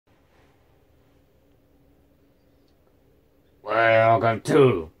Welcome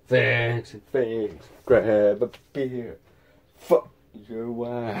to Facts and Fakes. Grab a beer. Fuck your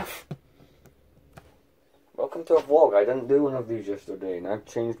wife. Welcome to a vlog. I didn't do one of these yesterday, and I've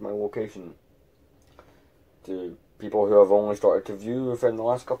changed my location to people who have only started to view within the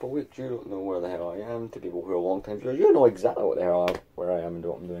last couple of weeks. You don't know where the hell I am. To people who are long time viewers, you know exactly what the hell where I am and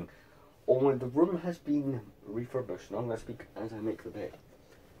what I'm doing. Only the room has been refurbished, and I'm going to speak as I make the bed.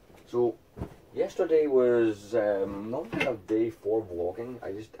 So, yesterday was not kind of day 4 vlogging.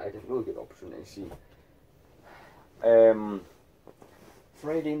 I didn't really get the opportunity to see.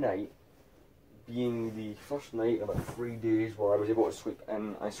 Friday night being the first night in about 3 days where I was able to sleep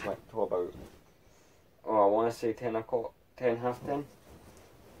in. I slept till about, I want to say 10 o'clock, 10, half 10,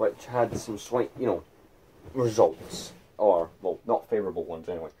 which had some slight, results, or, well, not favourable ones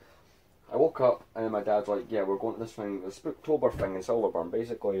anyway. I woke up and my dad's like, yeah, we're going to this thing, the Spooktober thing in Silverburn.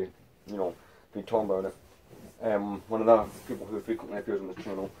 Basically, been talking about it. One of the people who frequently appears on this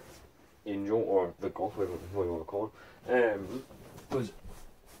channel, Angel, or the Goth, whatever you want to call him, was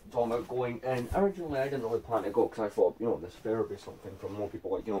talking about going, and originally I didn't really plan to go because I thought, this fair would be something for more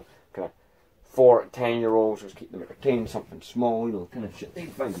people, like, kind of 4 to 10-year-olds, just keep them entertained, something small, kind of shit they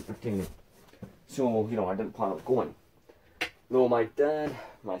find entertaining. So, I didn't plan on going. Though my dad,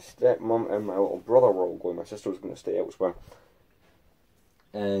 my stepmom, and my little brother were all going. My sister was going to stay elsewhere.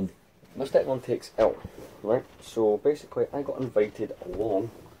 And my stepmom takes ill, right? So basically, I got invited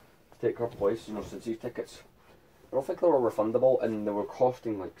along to take her place, since these tickets, I don't think they were refundable, and they were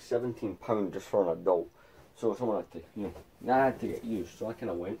costing like £17 just for an adult. So someone had to, I had to get used. So I kind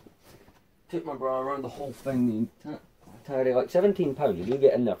of went, took my brother around the whole thing, the entire, like £17. You do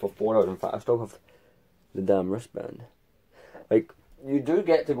get in there for 4 hours. In fact, I still have the damn wristband. Like, you do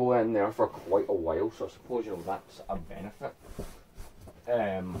get to go in there for quite a while, so I suppose, that's a benefit.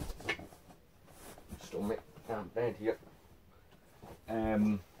 Still make a damn bed here.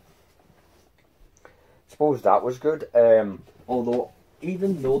 Suppose that was good. Although,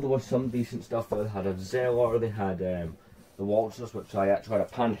 even though there was some decent stuff, they had a Zeller, they had the waltzers, which I actually had a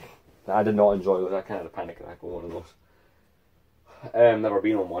panic. I did not enjoy those. I kind of had a panic attack on one of those. Never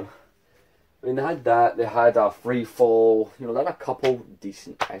been on one. I mean, they had that, they had a free fall, they had a couple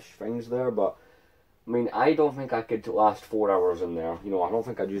decent-ish things there, but, I mean, I don't think I could last 4 hours in there, I don't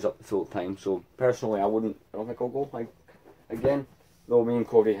think I'd use up the full time, so, personally, I don't think I'll go, again, though me and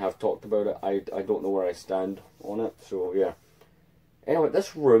Cody have talked about it, I don't know where I stand on it, so, yeah. Anyway,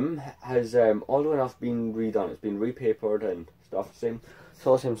 this room has, oddly enough, been redone, it's been repapered and stuff, still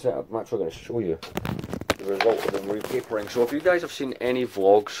the same setup. I'm actually going to show you the result of the repapering. So if you guys have seen any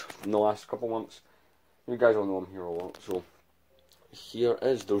vlogs in the last couple months, you guys will know I'm here a lot. So here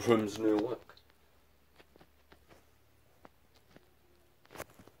is the room's new look.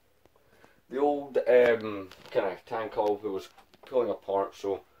 The old kind of tank hull was pulling apart,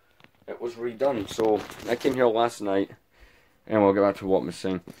 so it was redone. So I came here last night, and we'll get back to what I'm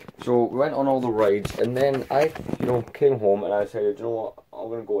saying. So we went on all the rides, and then I, came home and I decided, you know what, I'm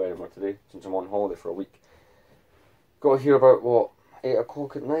going to go to Edinburgh today since I'm on holiday for a week. Got here about, 8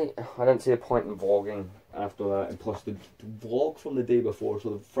 o'clock at night. I didn't see a point in vlogging after that, and plus the vlog from the day before,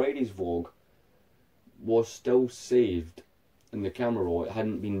 so the Friday's vlog was still saved in the camera roll. It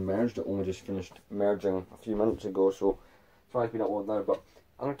hadn't been merged, it only just finished merging a few minutes ago, so it's why it's been uploaded now. But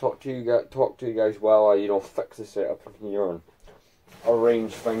I'm going to talk to you guys while I, fix the setup in here and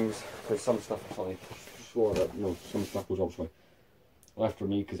arrange things, because some stuff is like, sure that, some stuff was obviously left for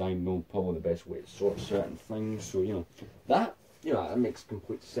me because I know probably the best way to sort certain things. So that makes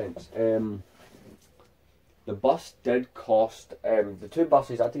complete sense. The bus did cost the 2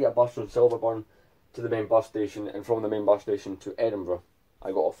 buses. I had to get a bus from Silverburn to the main bus station, and from the main bus station to Edinburgh.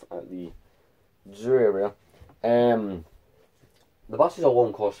 I got off at the zoo area. The buses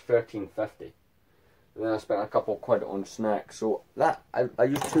alone cost £13.50. And then I spent a couple of quid on snacks. So that I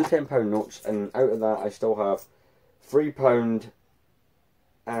used 2 £10 notes, and out of that I still have £3.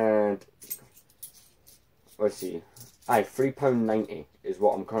 And let's see, £3.90 is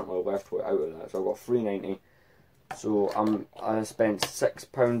what I'm currently left with out of that. So I've got £3.90. So I spent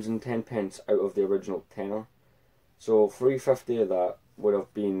 £6.10 out of the original tenner. So £3.50 of that would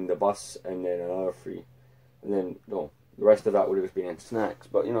have been the bus, and then another 3, and then the rest of that would have been in snacks.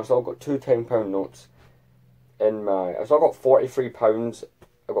 But so I've got 2 £10 notes in my. So I've got £43.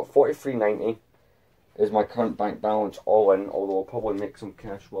 I've got £43.90. Is my current bank balance all in, although I'll probably make some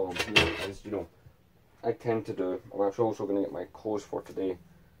cash while I'm here, as I tend to do. I'm actually also going to get my clothes for today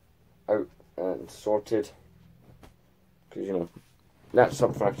out and sorted, because that's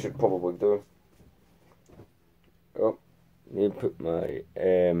something I should probably do. Oh, need to put my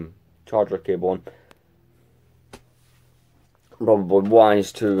charger cable on. probably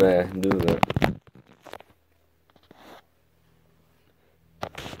wise to do that.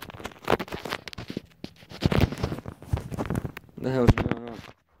 What the hell's going on?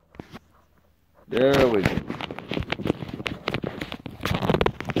 There we go.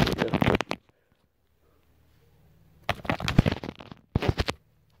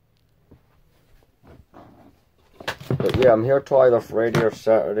 But yeah, I'm here till either Friday or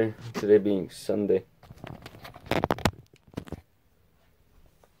Saturday, today being Sunday.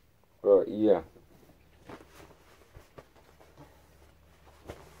 But yeah.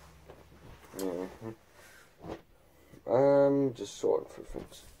 Just sorting for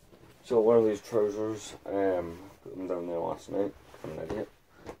things. So one of these trousers, put them down there last night. I'm an idiot.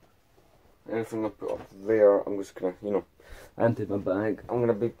 Anything I put up there, I'm just gonna, you know, I emptied my bag. I'm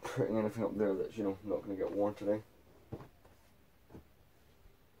gonna be putting anything up there that's, you know, not gonna get worn today.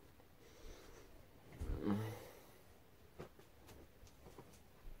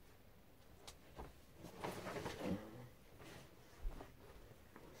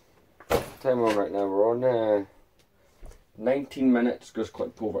 Time on right now, we're on 19 minutes, just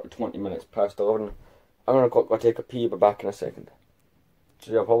clicked over to 20 minutes past 11. I'm gonna quickly take a pee, but back in a second.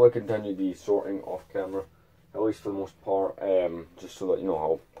 So yeah, I'll probably continue the sorting off camera, at least for the most part, just so that, you know,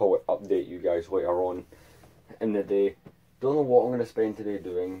 I'll probably update you guys later on in the day. Don't know what I'm going to spend today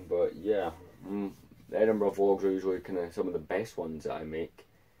doing, but yeah, the Edinburgh vlogs are usually kind of some of the best ones that I make.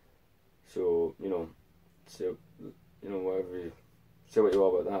 So, you know, whatever you say what you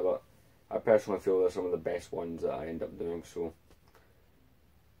will about that, but I personally feel they're some of the best ones that I end up doing, so,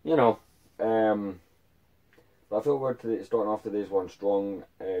 you know, but I feel we're starting off today's one strong,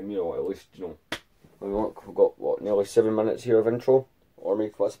 you know, at least, you know, we've got, what, nearly 7 minutes here of intro, or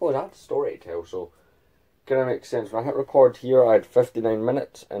maybe, well, I suppose I had a story to tell, so, kind of makes sense. When I hit record here, I had 59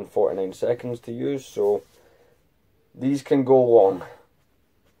 minutes and 49 seconds to use, so, these can go long.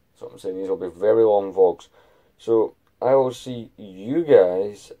 That's what I'm saying, these will be very long vlogs. So, I will see you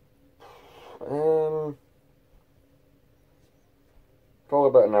guys, probably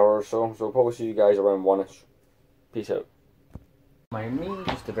about an hour or so, so I'll probably see you guys around 1ish. Peace out. My main,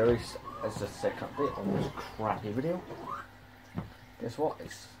 just a very, as a second update on this crappy video. Guess what?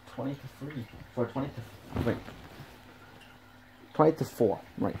 It's 20 to 3. Sorry, 20 to, right. 20 to 4.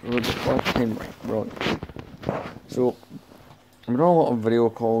 Right, we're at 10 right, we're on. So, I'm doing a lot of video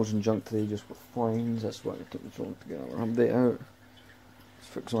calls and junk today just with friends. That's why I took this long to get our update out. Let's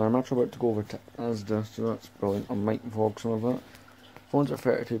fix on. I'm actually about to go over to Asda, so that's brilliant. I might vlog some of that. Phone's at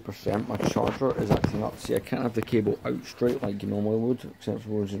 32%, my charger is acting up. See, I can't have the cable out straight like you normally would, except for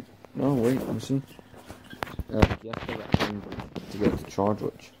those. No, wait, listen. You have to get to get the charge,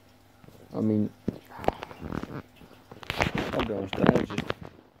 which, I mean, I'll be honest, that was just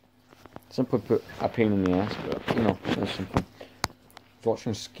simply put a pain in the ass, but, you know, that's simple.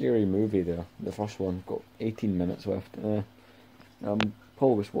 Watching a scary movie there, the first one, got 18 minutes left.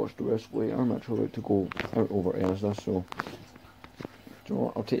 Probably just watch the rest later. I'm actually about to go out over Asda, so. Do you know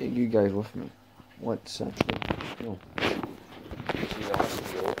what? I'll take you guys with me. Let's actually, you know, see the last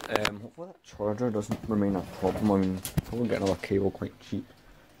video. Hopefully that charger doesn't remain a problem. I mean, probably get another cable quite cheap.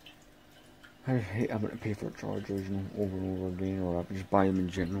 I hate having to pay for chargers, you know, over and over again, or I just buy them in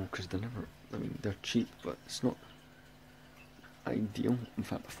general, because they're never, I mean, they're cheap, but it's not ideal. In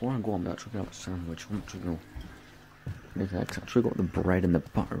fact, before I go, I'm actually going to have a sandwich. I want to, you know, maybe I actually got the bread and the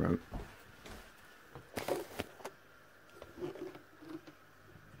butter out.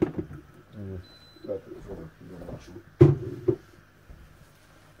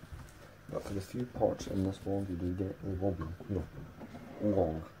 But for the few parts in this vlog you do get, they will be, you know,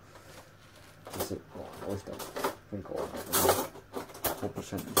 long. That's it. Well, at least I think all of it.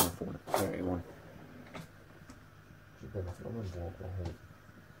 4% is my phone at 31. Should be enough of this vlog the whole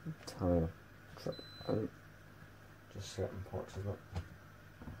entire trip out. Just certain parts of it.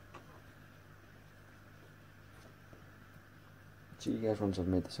 See you guys once I've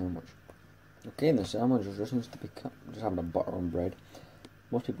made the sandwich. Okay, and the sandwich just needs to be cut. Just having a butter and bread.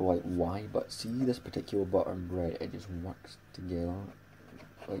 Most people are like, why? But see this particular butter and bread, it just works together.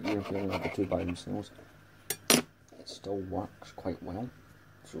 Like, even if you only have the two by themselves, it still works quite well.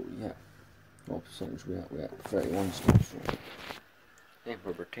 So yeah, well, since we're at 31 still, so yeah,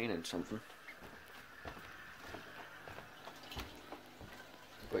 we're retaining something.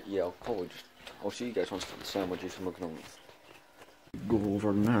 But yeah, I'll see you guys once the sandwiches and we're gonna go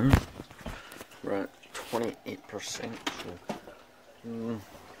over now. We're at 28%, so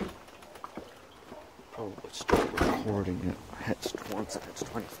probably start recording it. Hits once it hits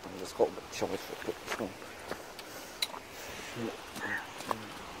 25. It's got a bit chilly for a quick film.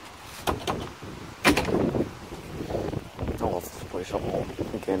 I love place up home.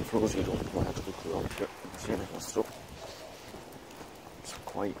 Again, for those who don't know, I have to go around here and see anything, so it's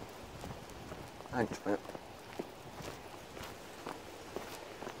quite, I enjoy it.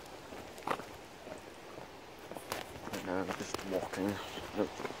 Right now I'm just walking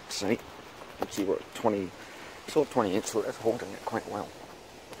outside. You can see we're at 20, so 28, so it's holding it quite well.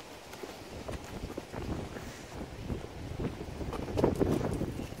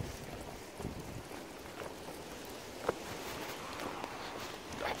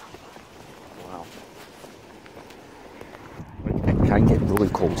 It can get really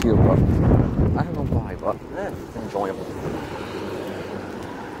cold here, but I don't know why, but it's enjoyable.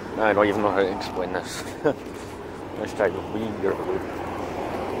 I don't even know how to explain this. Let's try to weird.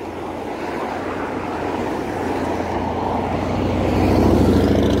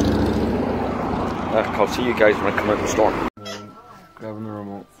 I'll see you guys when I come out of the store. Grabbing the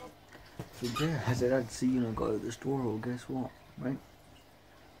remote. So yeah, I said I'd see you when I got out of the store, well guess what, right?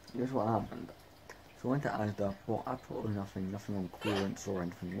 Here's what happened. So I went to Asda, bought absolutely nothing on clearance or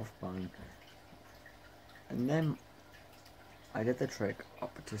anything worth buying. And then I did the trick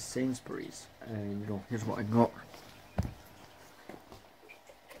up to Sainsbury's, and you know, here's what I got.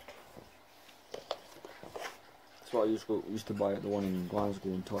 That's what I used to buy at the one in Glasgow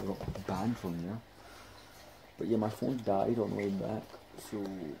until I got banned from there. But yeah, my phone died on the way back, so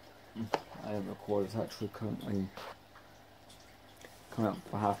I haven't recorded. It's actually currently coming up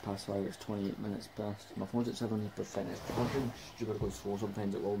for 5:30. It's 28 minutes past. My phone's at 70%. It's charging. You gotta go slow.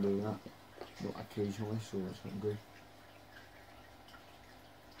 Sometimes it will do that. Not occasionally, so it's not good.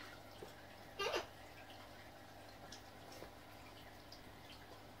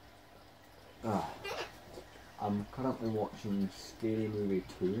 I'm currently watching Scary Movie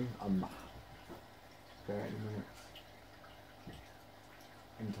 2. I'm 30 minutes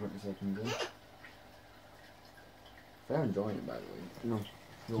and 20 seconds in. They're enjoying it, by the way. You know,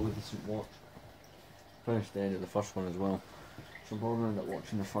 really decent watch. Finished the end of the first one as well. So I'm probably going to end up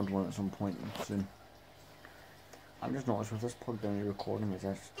watching the third one at some point soon. I've just noticed with this plugged in recording, it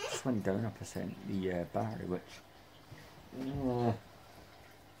just went down a percent, the battery, which...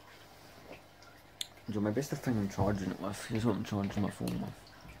 So my best thing I'm charging it with, here's what I'm charging my phone with.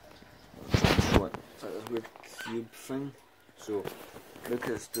 It's like this weird cube thing. So look,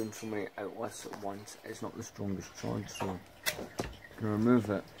 it's doing so many outlets at once, it's not the strongest charge, so I'm gonna remove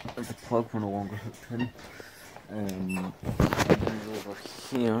it as the plug we're no longer hooked in. And over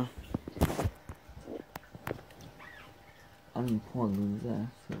here, unplug this,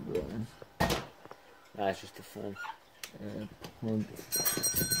 whatever it is. Nah, it's just a phone. Plug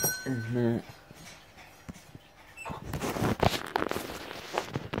in there.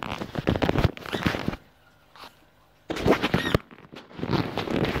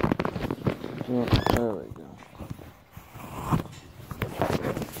 Yeah, there we go.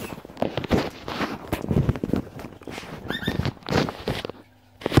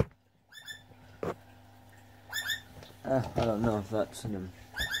 I don't know if that's in him.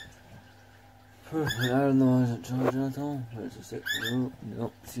 I don't know, is it charging at all? It's a 6 volt.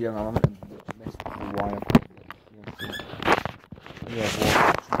 Nope. See, I'm having to mess with the wire. Yeah,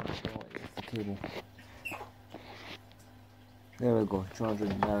 the cable. There we go,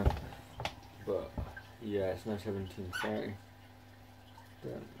 charging now. But yeah, it's now 17:30.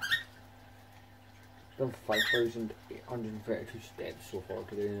 Done 5,832 steps so far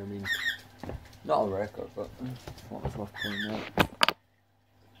today. I mean, not a record, but what was worth pointing out.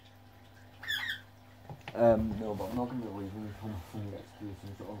 No, but I'm not going to leave when my phone gets to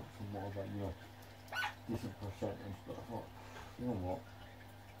some more of a, you know, decent percentage. But I thought, you know what,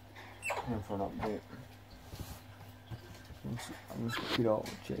 time for an update. I'm just keep out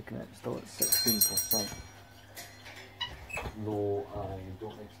checking it. Still at 16%. Though I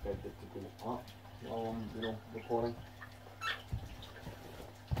don't expect it to go up while I'm, you know, recording.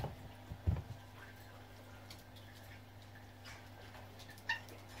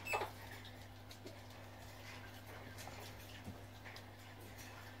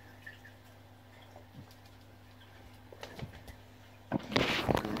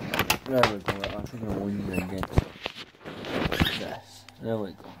 There we go. I think I'm going to again. This. There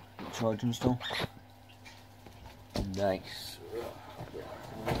we go. Charging still. Nice.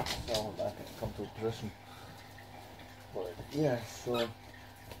 Now back in comfortable position. But yeah, so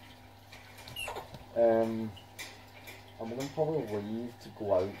I'm gonna probably leave to go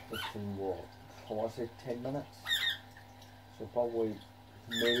out within what, I want to say 10 minutes. So probably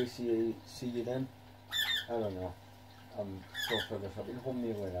maybe see you then. I don't know. I'm so for this. I've been home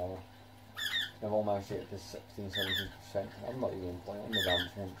nearly an hour. I've almost hit to 16-17%. I'm not even playing on the damn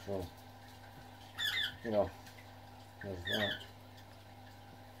phone, so you know, there's that.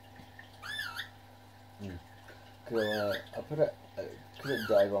 Cause I put it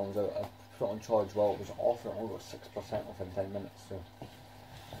diagrams out. I put it on charge while it was off, and I only got 6% within 10 minutes. So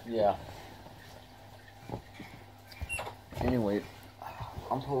yeah. Anyway,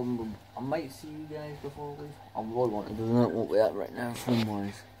 I might see you guys before I leave. I really want to do that. What we at right now, film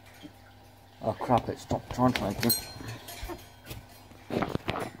wise? Oh crap! It stopped charging again.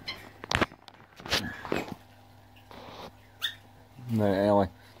 Right, anyway,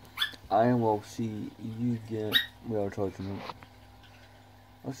 I will see you guys. We are charging it.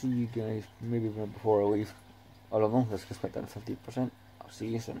 I'll see you guys maybe before I leave. I don't know. Let's expect that 50%. I'll see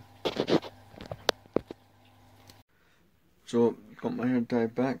you soon. So got my hair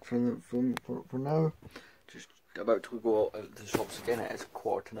tied back for now. Just about to go out to the shops again. It's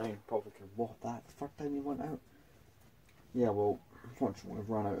 8:45. Probably could walk that the first time you went out. Yeah, well, unfortunately we've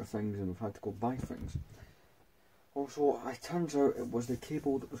run out of things and we've had to go buy things. Also, it turns out it was the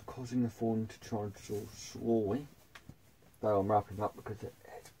cable that was causing the phone to charge so slowly. Now I'm wrapping up because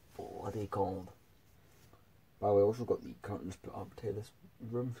it's bloody cold. By the way, I also got the curtains put up to this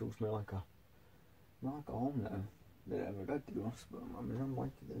room. Feels more like a home now. They never did, to be honest, but I mean, I'm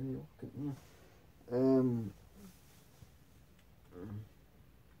like it anyway. Yeah.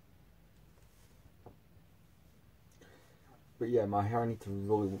 But yeah, my hair, I need to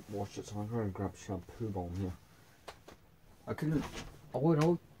really wash it, so I'm going to grab shampoo bomb here. I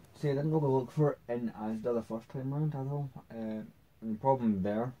wouldn't say I didn't really look for it in Asda the first time round at all. And the problem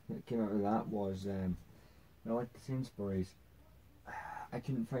there that came out of that was, I like the Sainsbury's. I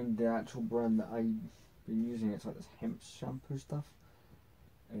couldn't find the actual brand that I've been using. It's like this hemp shampoo stuff.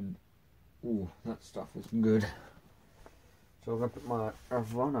 And, oh, that stuff is good. So I'm going to put my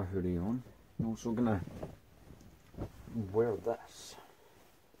Nirvana hoodie on. I'm also going to wear this.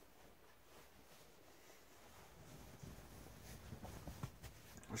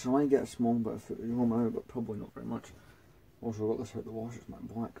 So I might get a small bit of footage on my own, but probably not very much. Also got this out the wash, it's my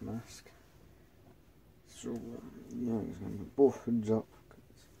black mask. So yeah, I'm just going to put both hoods up.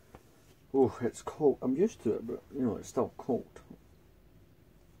 Oh, it's cold. I'm used to it, but you know, it's still cold.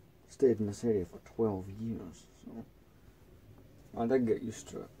 Stayed in this area for 12 years, so I did get used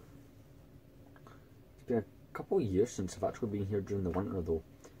to it. It's been a couple of years since I've actually been here during the winter though.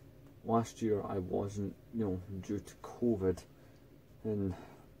 Last year I wasn't, you know, due to COVID, and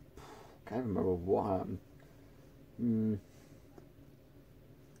I can't remember what happened.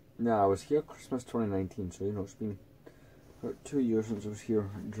 No, I was here Christmas 2019, so you know, it's been about 2 years since I was here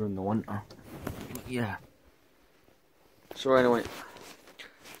during the winter. But yeah. So anyway,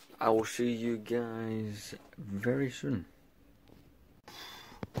 I will see you guys very soon.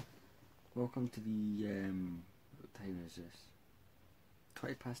 Welcome to the, what time is this?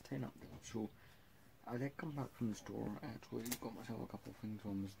 10:20 up there. So, I did come back from the store, actually got myself a couple of things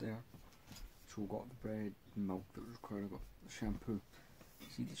on was there. So got the bread and milk that was required, I got the shampoo.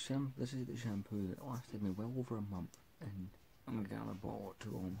 See, this is the shampoo that lasted me well over a month, and I'm going to get another bottle or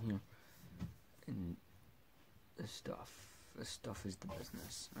two on here. And this stuff is the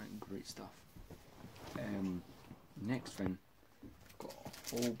business, right? Great stuff. Next thing, got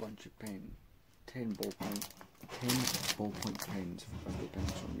a whole bunch of pens, 10 ballpoint pens for 50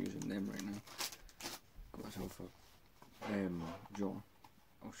 pence, so I'm using them right now. Got myself a jar.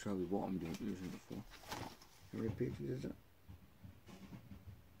 I'll show you what I'm using it for. How many pages is it?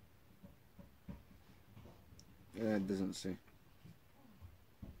 It doesn't say.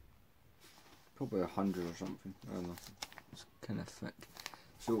 Probably 100 or something. I don't know. It's kind of thick.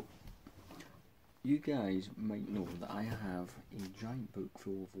 So, you guys might know that I have a giant book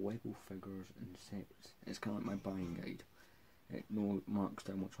full of Lego figures and sets. It's kind of like my buying guide. It marks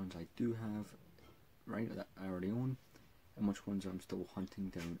down which ones I do have, right, that I already own, and which ones I'm still hunting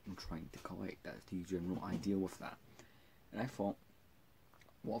down and trying to collect. That's the general idea with that. And I thought,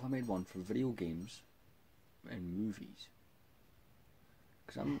 what if I made one for video games and movies?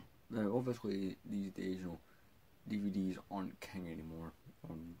 Because obviously these days, you know, DVDs aren't king anymore.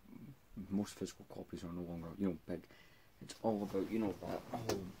 Most physical copies are no longer, you know, big. It's all about, you know, that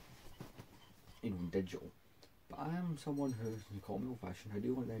whole, you know, digital. But I am someone who, you call me old fashioned, I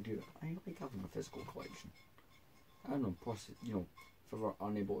do like the idea. I like having a physical collection. I don't know, plus, you know, if we're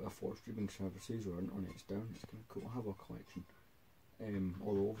unable to afford streaming services or internet's down, it's kind of cool to have a collection.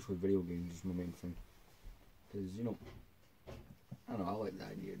 Although obviously video games is my main thing. Because, you know, I don't know, I like the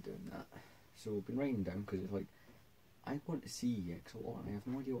idea of doing that. So I've been writing down because it's like, I want to see X a lot and I have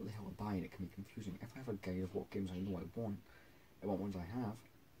no idea what the hell to buy and it can be confusing. If I have a guide of what games I know I want, and what ones I have,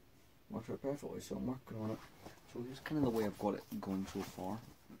 works out perfectly, so I'm working on it. So here's kind of the way I've got it going so far.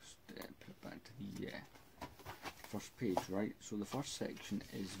 Let's put it back to the first page, right? So the first section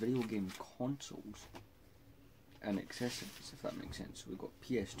is video game consoles. and accessories, if that makes sense. So we've got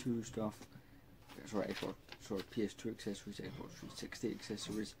PS2 stuff, PS2 accessories, Xbox 360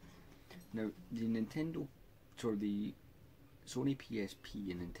 accessories. Now the Nintendo, the Sony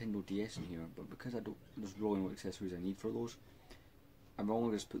PSP and Nintendo DS in here, but because there's really no accessories I need for those, I'm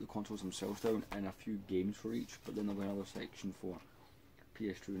only just put the consoles themselves down and a few games for each, but then there'll be another section for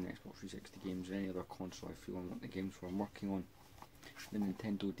PS2 and Xbox 360 games and any other console I feel I want the games for. I'm working on the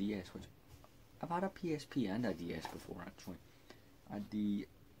Nintendo DS, which I've had a PSP and a DS before actually. The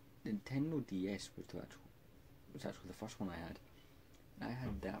Nintendo DS was actually the first one I had. I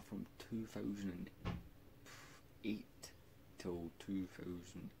had that from 2008 till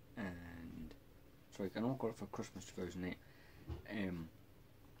 2000 and I know I got it for Christmas 2008.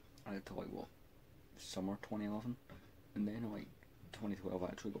 I had to summer 2011, and then 2012 I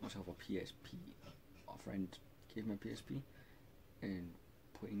actually got myself a PSP. A friend gave me a PSP and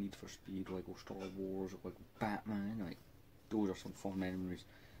playing Need for Speed, Lego Star Wars, Lego Batman, those are some fun memories.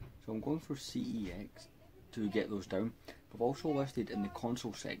 So I'm going for CEX to get those down. I've also listed in the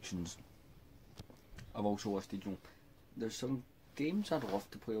console sections, there's some games I'd love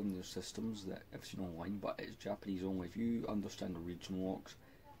to play on their systems that I've seen online, but it's Japanese only. If you understand the regional locks,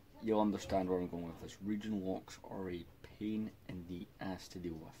 you'll understand where I'm going with this. Regional locks are a pain in the ass to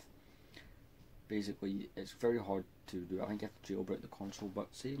deal with. Basically, it's very hard to do. I think you have to jailbreak the console,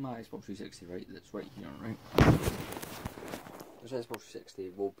 but say my Xbox 360, right, that's right here, right? This Xbox 360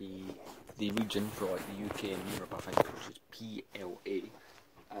 will be the region for the UK and Europe, I think, which is PLA,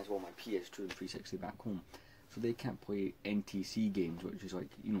 as well my PS2 and 360 back home. So they can't play NTC games, which is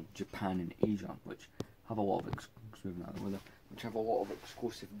Japan and Asia, which have a lot of exclusive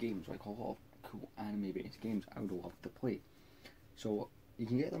games, a lot of cool anime-based games I would love to play. So you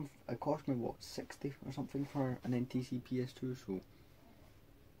can get them. It cost me $60 or something for an NTC PS2. So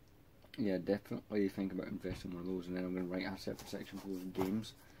yeah, definitely think about investing in one of those, and then I'm going to write a separate section for those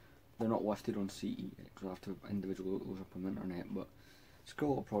games. They're not listed on CE because I have to individually look those up on the internet, but it's a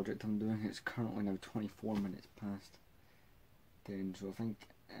little project I'm doing. It's currently now 24 minutes past 10, so I think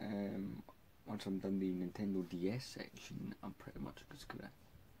once I'm done the Nintendo DS section, I'm pretty much just gonna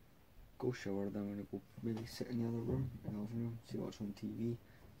go shower, then I'm gonna go maybe sit in the other room, in the living room, see what's on TV,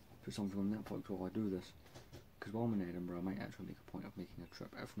 put something on Netflix while I do this. Because while I'm in Edinburgh, I might actually make a point of making a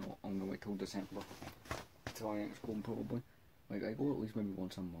trip. If not, I'm gonna wait till December till I next go, probably. I go at least maybe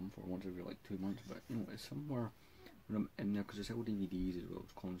once a month or once every 2 months, but it's somewhere when I'm in there, because I sell DVDs as well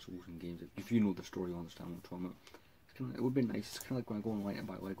as consoles and games. If you know the story, you understand what I'm talking about. It would be nice. It's kind of like when I go online and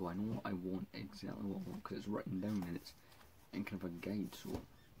buy Lego, I know what I want, exactly what I want, because it's written down and it's in kind of a guide. So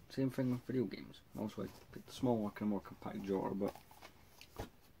same thing with video games. Also, I picked the smaller, kind of more compact jar, but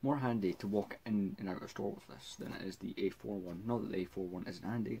more handy to walk in and out of a store with this than it is the A4 one. Not that the A4 one isn't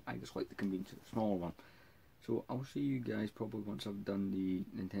handy, I just like the convenience of the smaller one. So I'll see you guys probably once I've done the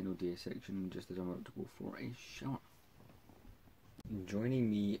Nintendo DS section, just as I'm about to go for a shower.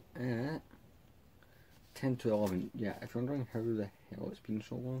 Joining me at 10 to 11. Yeah, if you're wondering how the hell it's been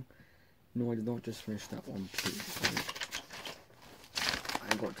so long, no, I did not just finish that one page.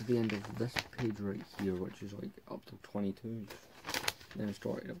 I got to the end of this page right here, which is up to 22. Then I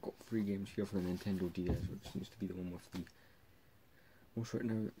started. I've got 3 games here for the Nintendo DS, which seems to be the one with the most right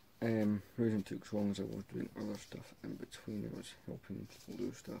now. Reason took so long as I was doing other stuff in between. I was helping people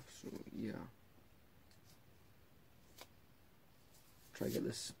do stuff, so yeah. Try to get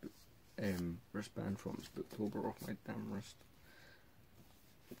this wristband from Spooktober off my damn wrist.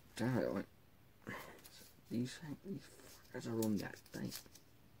 Damn it, these fuckers are on that thing.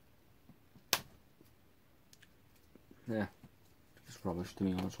 Yeah, it's rubbish to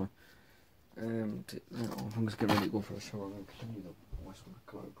me, honestly. Take that off. I'm just getting ready to go for a shower and continue the voice when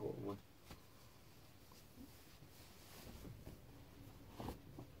I come out, probably.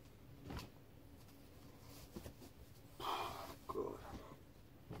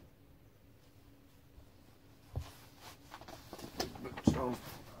 So,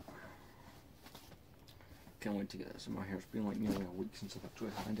 can't wait to get this in my hair. It's been nearly a week since I've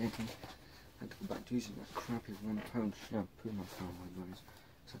actually had anything. I had to go back to using that crappy £1 shampoo in my family, guys,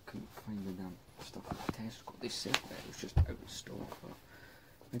 because I couldn't find the damn stuff at Tesco. They said that it was just out of stock, but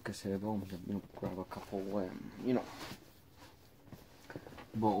like I said, I'm gonna grab a couple,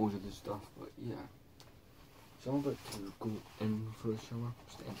 bottles of the stuff. But yeah, so I'm about to go in for a shower,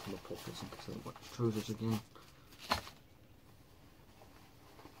 just empty my pockets in case I don't wear trousers again.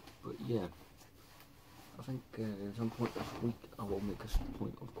 But yeah, I think at some point this week I will make a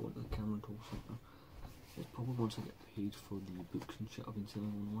point of going to the Cameron Toll Centre. It's probably once I get paid for the books and shit I've been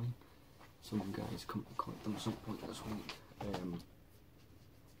selling online. Some guys come to collect them at some point this week.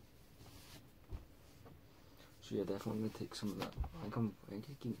 So So yeah, definitely going to take some of that. I think I'm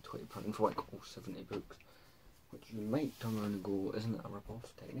getting £20 for like all 70 books. Which you might turn around and go, isn't it a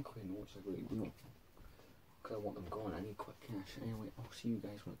rip-off? Technically, no, it's a great deal. Because I want them gone, I need quick cash. Anyway, I'll see you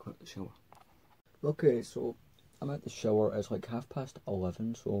guys when I come out the shower. Okay, so I'm at the shower. It's like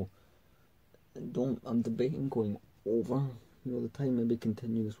 11:30, so I'm debating going over, the time, maybe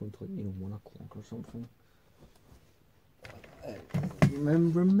continue this one to like, 1 o'clock or something.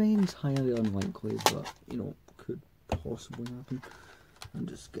 Remains highly unlikely, but, could possibly happen. I'm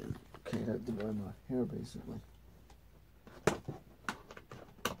just getting carried out to dry my hair, basically.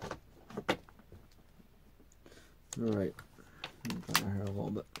 Alright, I'm drying my hair a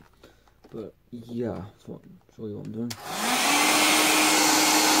little bit. But, yeah, I'll show you what I'm doing.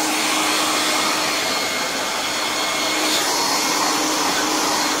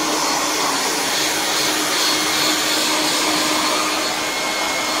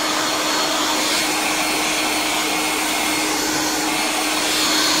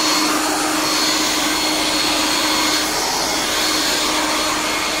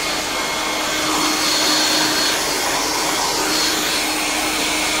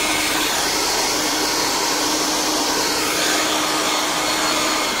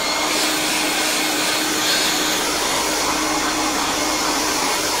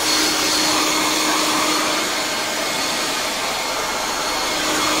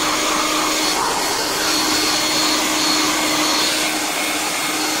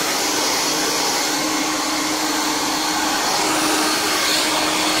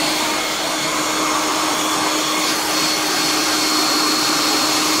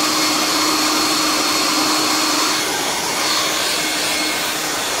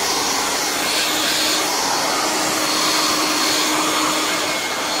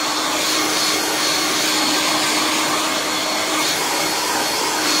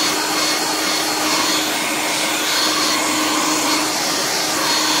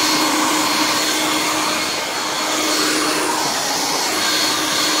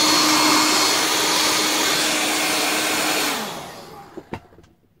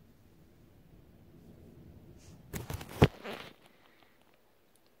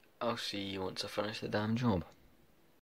 I'll see you once I finish the damn job.